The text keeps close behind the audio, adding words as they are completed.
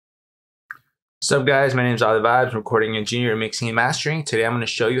What's up guys, my name is Vibes, recording engineer, mixing and mastering. Today I'm going to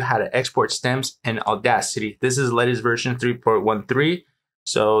show you how to export stems in Audacity. This is latest version 3.13,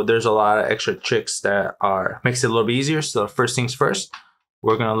 so there's a lot of extra tricks that makes it a little bit easier. So first things first,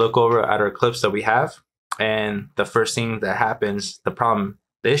 we're going to look over at our clips that we have, and the first thing that happens, the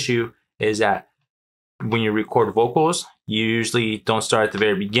issue is that when you record vocals, you usually don't start at the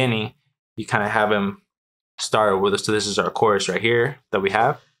very beginning. You kind of have them start with us. So this is our chorus right here that we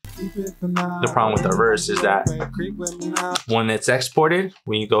have. The problem with the verse is that when it's exported,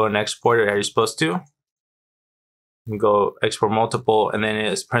 when you go and export it, how you're supposed to, you go export multiple, and then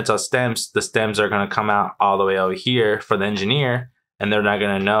it prints out stems. The stems are going to come out all the way over here for the engineer, and they're not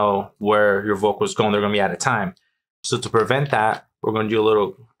going to know where your vocal is going. They're going to be out of time. So to prevent that, we're going to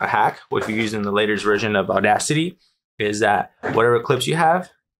do a hack. If you're using the latest version of Audacity, is that whatever clips you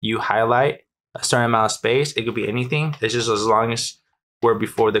have, you highlight a certain amount of space. It could be anything. It's just as long as we're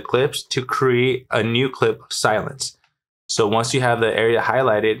before the clips to create a new clip of silence. So once you have the area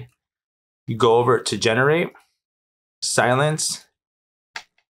highlighted, you go over to generate, silence,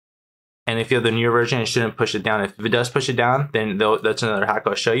 and if you have the newer version, it shouldn't push it down. If it does push it down, then that's another hack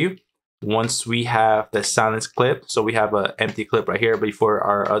I'll show you. Once we have the silence clip, so we have an empty clip right here before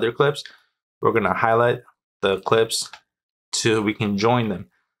our other clips, we're gonna highlight the clips so we can join them.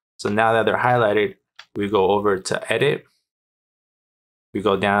 So now that they're highlighted, we go over to edit, we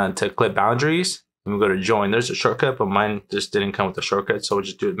go down to clip boundaries, and we go to join. There's a shortcut, but mine just didn't come with the shortcut, so we'll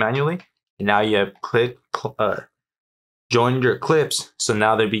just do it manually. And now you have joined your clips, so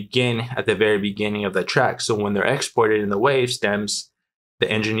now they begin at the very beginning of the track. So when they're exported in the wave stems,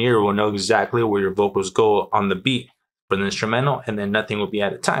 the engineer will know exactly where your vocals go on the beat for the instrumental, and then nothing will be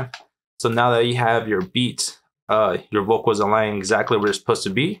out of time. So now that you have your beats, your vocals aligning exactly where it's supposed to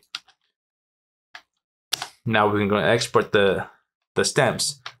be, now we can go and export the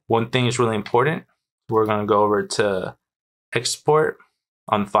stems. One thing is really important. We're going to go over to export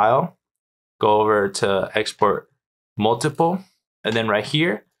on file, go over to export multiple, and then right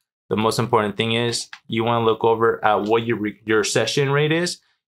here, the most important thing is you want to look over at what your session rate is.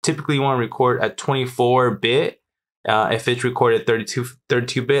 Typically you want to record at 24-bit. If it's recorded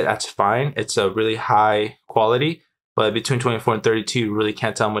 32-bit, that's fine. It's a really high quality, but between 24 and 32, you really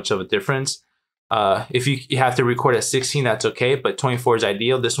can't tell much of a difference. If you have to record at 16, that's okay, but 24 is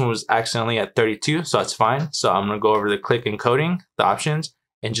ideal. This one was accidentally at 32, so that's fine. So I'm gonna go over the click encoding, the options,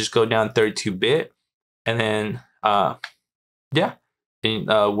 and just go down 32-bit. And then, yeah. And,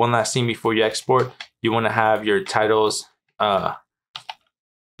 one last thing before you export, you wanna have your titles,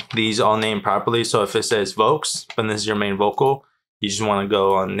 these all named properly. So if it says Vocals, and this is your main vocal, you just wanna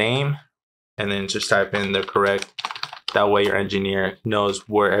go on name, and then just type in the correct. That way your engineer knows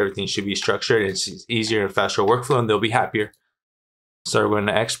where everything should be structured. It's easier and faster workflow, and they'll be happier. So we're going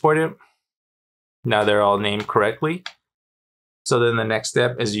to export it. Now they're all named correctly. So then the next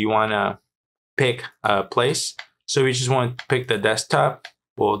step is you want to pick a place. So we just want to pick the desktop.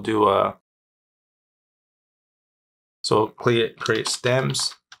 We'll do so create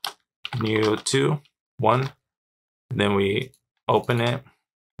stems, new 2, 1. And then we open it.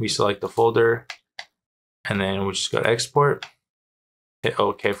 We select the folder. And then we just go to export, hit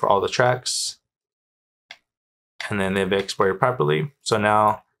OK for all the tracks, and then they've exported properly. So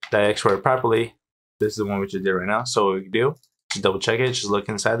now that I exported properly, this is the one we just did right now. So what we can do, just double check it, just look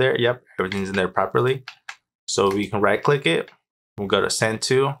inside there. Yep, everything's in there properly. So we can right click it, we'll go to send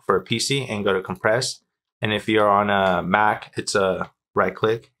to for a PC and go to compress. And if you're on a Mac, it's a right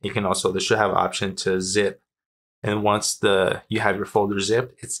click. You can also, this should have an option to zip. And once you have your folder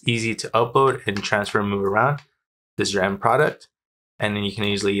zipped, it's easy to upload and transfer and move around. This is your end product. And then you can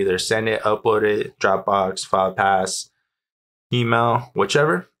easily either send it, upload it, Dropbox, FilePass, email,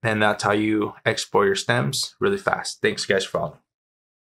 whichever. And that's how you export your stems really fast. Thanks guys for following.